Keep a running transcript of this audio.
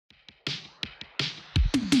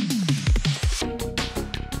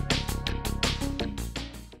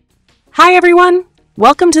Hi everyone!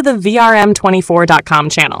 Welcome to the VRM24.com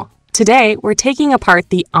channel. Today, we're taking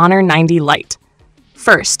apart the Honor 90 Lite.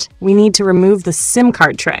 First, we need to remove the SIM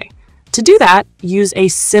card tray. To do that, use a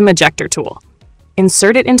SIM ejector tool.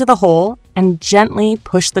 Insert it into the hole and gently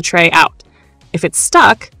push the tray out. If it's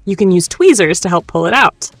stuck, you can use tweezers to help pull it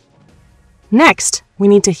out. Next, we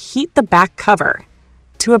need to heat the back cover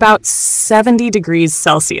to about 70 degrees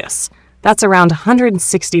Celsius. That's around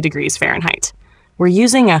 160 degrees Fahrenheit. We're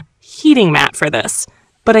using a heating mat for this,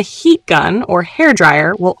 but a heat gun or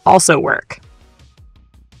hairdryer will also work.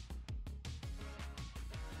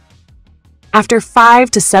 After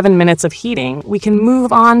 5 to 7 minutes of heating, we can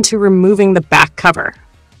move on to removing the back cover.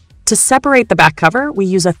 To separate the back cover, we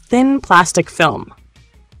use a thin plastic film.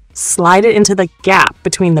 Slide it into the gap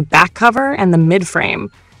between the back cover and the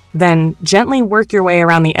midframe, then gently work your way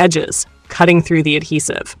around the edges, cutting through the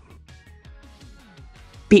adhesive.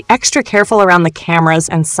 Be extra careful around the cameras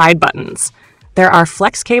and side buttons. There are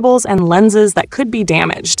flex cables and lenses that could be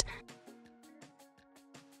damaged.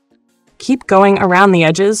 Keep going around the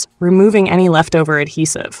edges, removing any leftover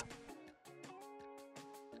adhesive.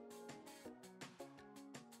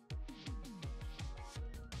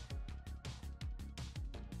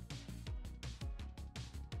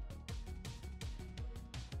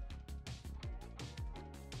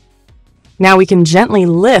 Now we can gently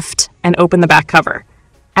lift and open the back cover.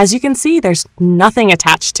 As you can see, there's nothing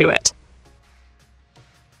attached to it.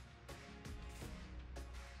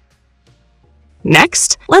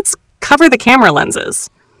 Next, let's cover the camera lenses.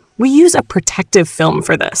 We use a protective film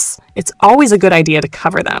for this. It's always a good idea to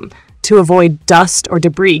cover them to avoid dust or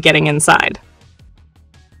debris getting inside.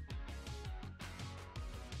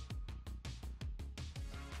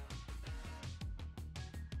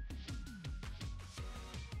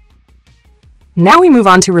 Now we move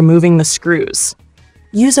on to removing the screws.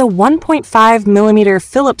 Use a 1.5mm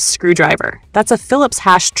Phillips screwdriver. That's a Phillips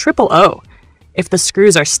 #000. If the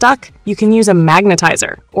screws are stuck, you can use a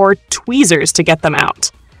magnetizer or tweezers to get them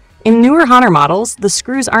out. In newer Honor models, the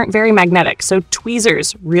screws aren't very magnetic, so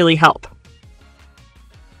tweezers really help.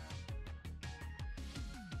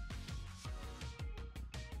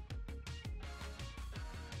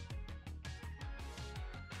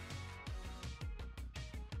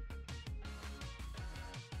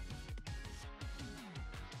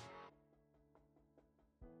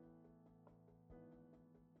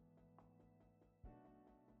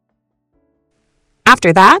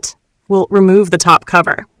 After that, we'll remove the top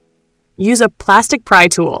cover. Use a plastic pry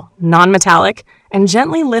tool, non-metallic, and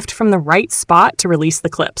gently lift from the right spot to release the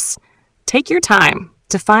clips. Take your time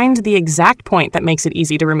to find the exact point that makes it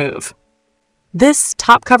easy to remove. This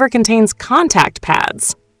top cover contains contact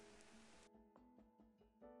pads.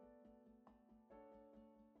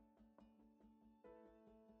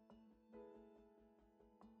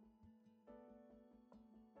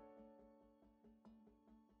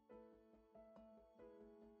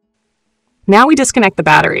 Now we disconnect the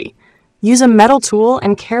battery. Use a metal tool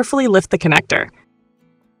and carefully lift the connector.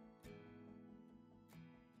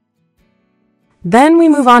 Then we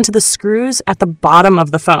move on to the screws at the bottom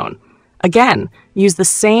of the phone. Again, use the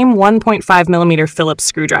same 1.5mm Phillips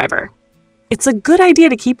screwdriver. It's a good idea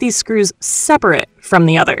to keep these screws separate from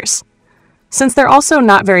the others. Since they're also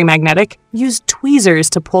not very magnetic, use tweezers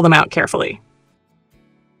to pull them out carefully.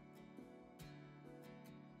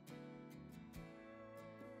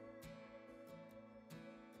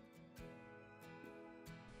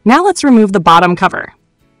 Now let's remove the bottom cover.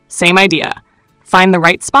 Same idea. Find the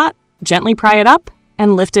right spot, gently pry it up,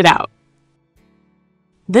 and lift it out.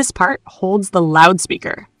 This part holds the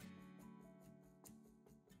loudspeaker.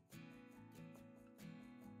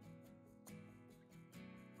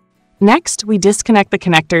 Next, we disconnect the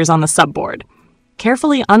connectors on the subboard.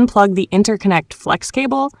 Carefully unplug the interconnect flex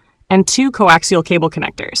cable and 2 coaxial cable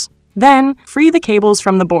connectors. Then, free the cables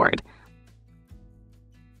from the board.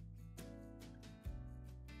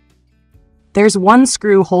 There's one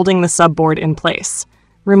screw holding the subboard in place.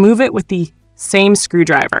 Remove it with the same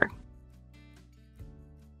screwdriver.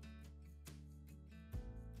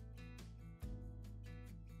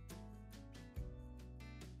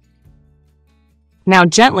 Now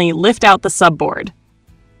gently lift out the subboard.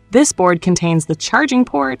 This board contains the charging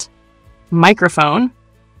port, microphone,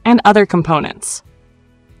 and other components.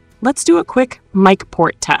 Let's do a quick mic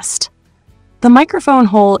port test. The microphone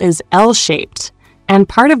hole is L-shaped and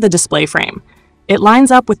part of the display frame. It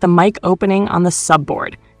lines up with the mic opening on the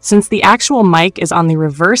subboard. Since the actual mic is on the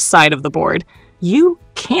reverse side of the board, you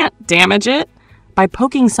can't damage it by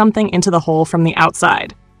poking something into the hole from the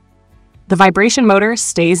outside. The vibration motor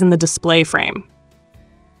stays in the display frame.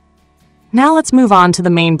 Now let's move on to the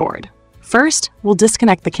main board. First, we'll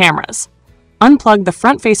disconnect the cameras. Unplug the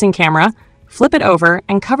front-facing camera, flip it over,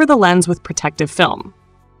 and cover the lens with protective film.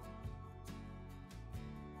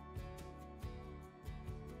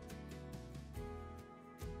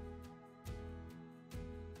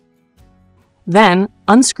 Then,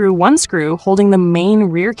 unscrew one screw holding the main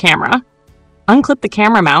rear camera, unclip the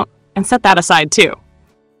camera mount, and set that aside too.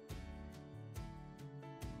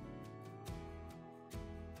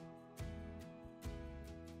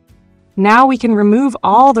 Now we can remove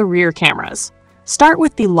all the rear cameras. Start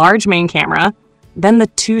with the large main camera, then the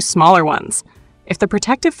two smaller ones. If the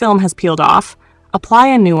protective film has peeled off, apply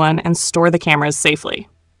a new one and store the cameras safely.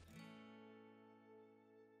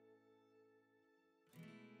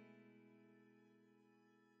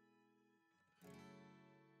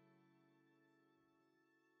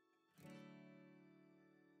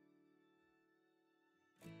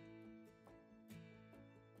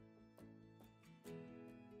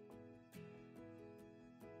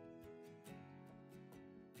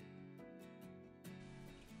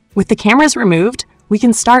 With the cameras removed, we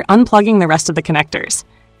can start unplugging the rest of the connectors.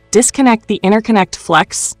 Disconnect the interconnect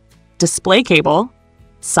flex, display cable,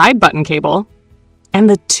 side button cable, and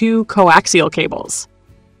the two coaxial cables.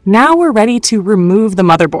 Now we're ready to remove the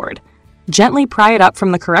motherboard. Gently pry it up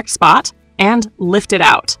from the correct spot and lift it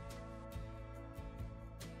out.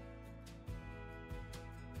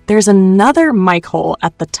 There's another mic hole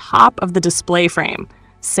at the top of the display frame,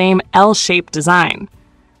 same L-shaped design.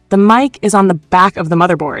 The mic is on the back of the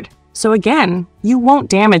motherboard, so again, you won't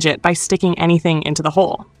damage it by sticking anything into the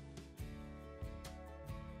hole.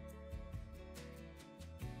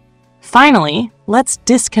 Finally, let's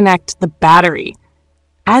disconnect the battery.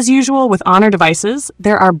 As usual with Honor devices,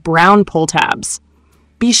 there are brown pull tabs.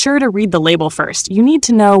 Be sure to read the label first. You need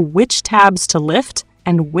to know which tabs to lift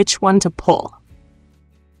and which one to pull.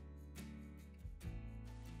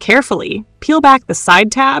 Carefully peel back the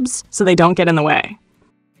side tabs so they don't get in the way.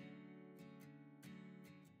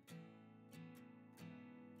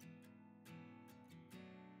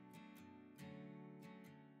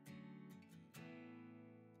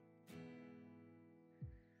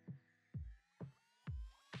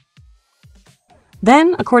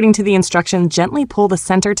 Then, according to the instruction, gently pull the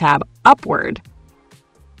center tab upward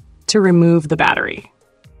to remove the battery.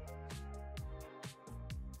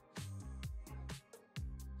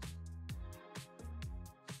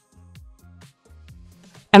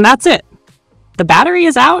 And that's it. The battery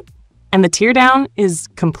is out, and the teardown is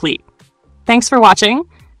complete. Thanks for watching.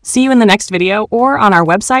 See you in the next video or on our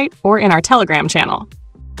website or in our Telegram channel.